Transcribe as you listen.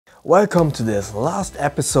Welcome to this last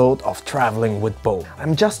episode of Traveling with Bo.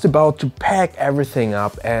 I'm just about to pack everything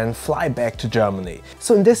up and fly back to Germany.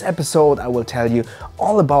 So in this episode I will tell you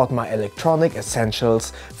all about my electronic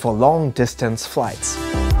essentials for long distance flights.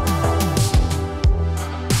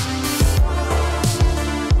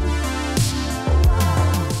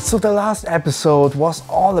 So the last episode was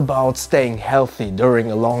all about staying healthy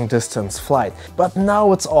during a long distance flight, but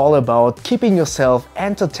now it's all about keeping yourself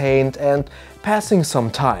entertained and passing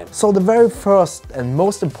some time. So the very first and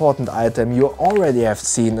most important item you already have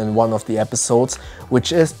seen in one of the episodes,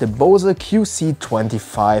 which is the Bose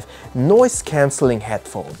QC25 noise cancelling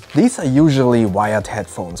headphone. These are usually wired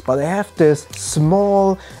headphones, but I have this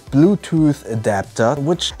small Bluetooth adapter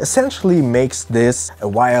which essentially makes this a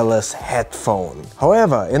wireless headphone.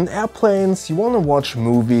 However, in airplanes you want to watch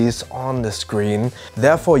movies on the screen,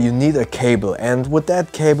 therefore you need a cable, and with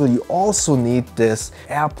that cable you also need this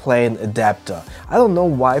airplane adapter. I don't know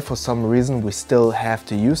why, for some reason we still have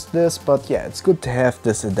to use this, but yeah, it's good to have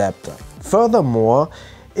this adapter. Furthermore,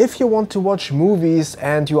 if you want to watch movies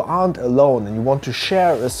and you aren't alone and you want to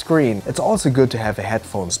share a screen, it's also good to have a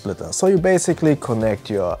headphone splitter. So you basically connect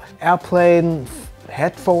your airplane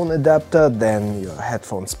headphone adapter, then your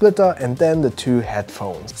headphone splitter, and then the two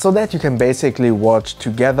headphones, so that you can basically watch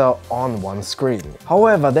together on one screen.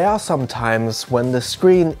 However, there are some times when the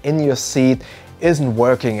screen in your seat isn't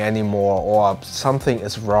working anymore, or something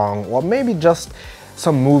is wrong, or maybe just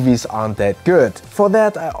some movies aren't that good. For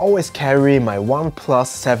that I always carry my OnePlus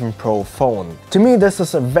 7 Pro phone. To me this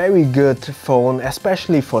is a very good phone,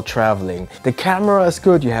 especially for traveling. The camera is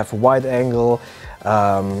good, you have wide angle,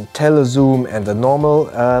 telezoom and a normal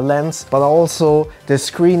lens, but also the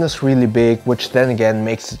screen is really big, which then again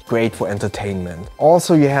makes it great for entertainment.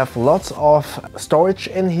 Also you have lots of storage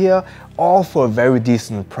in here, all for a very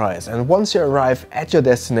decent price, and once you arrive at your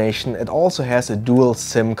destination it also has a dual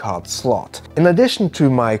SIM card slot. In addition to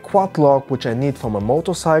my Quicklook, which I need for my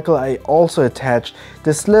motorcycle, I also attached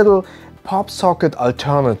this little pop socket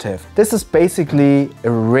alternative. This is basically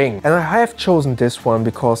a ring, and I have chosen this one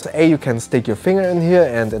because A, you can stick your finger in here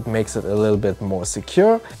and it makes it a little bit more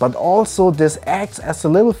secure, but also this acts as a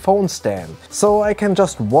little phone stand, so I can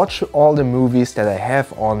just watch all the movies that I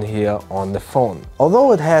have on here on the phone.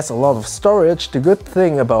 Although it has a lot of storage, the good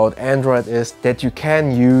thing about Android is that you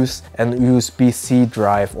can use an USB-C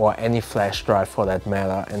drive or any flash drive for that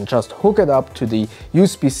matter and just hook it up to the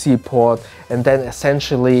USB-C port and then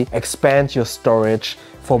essentially expand your storage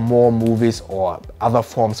for more movies or other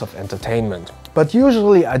forms of entertainment. But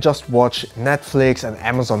usually I just watch Netflix and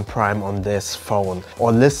Amazon Prime on this phone,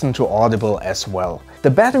 or listen to Audible as well. The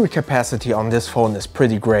battery capacity on this phone is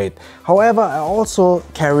pretty great. However, I also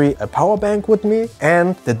carry a power bank with me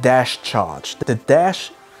and the dash charge. The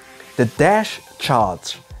dash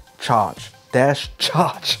charge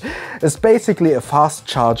is basically a fast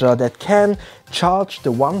charger that can charge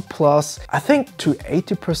the OnePlus, I think to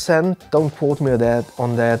 80%, don't quote me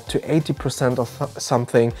on that, to 80% of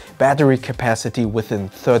something battery capacity within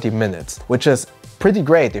 30 minutes, which is pretty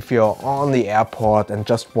great if you're on the airport and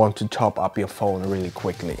just want to top up your phone really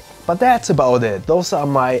quickly. But that's about it. Those are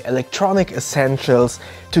my electronic essentials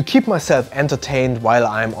to keep myself entertained while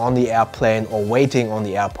I'm on the airplane or waiting on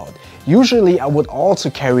the airport. Usually I would also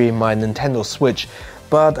carry my Nintendo Switch,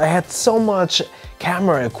 but I had so much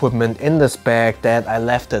camera equipment in this bag that I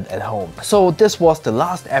left it at home. So this was the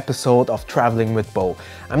last episode of Traveling with Bo.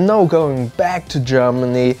 I'm now going back to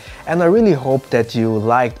Germany, and I really hope that you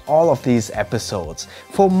liked all of these episodes.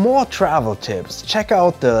 For more travel tips, check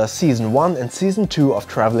out the Season 1 and Season 2 of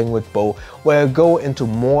Traveling with Bo, where I go into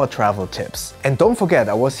more travel tips. And don't forget,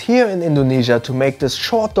 I was here in Indonesia to make this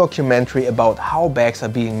short documentary about how bags are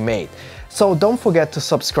being made. So don't forget to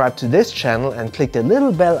subscribe to this channel and click the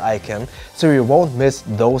little bell icon so you won't miss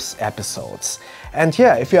those episodes. And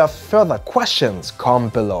yeah, if you have further questions,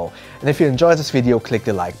 comment below. And if you enjoyed this video, click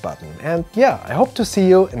the like button. And yeah, I hope to see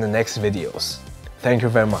you in the next videos. Thank you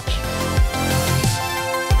very much.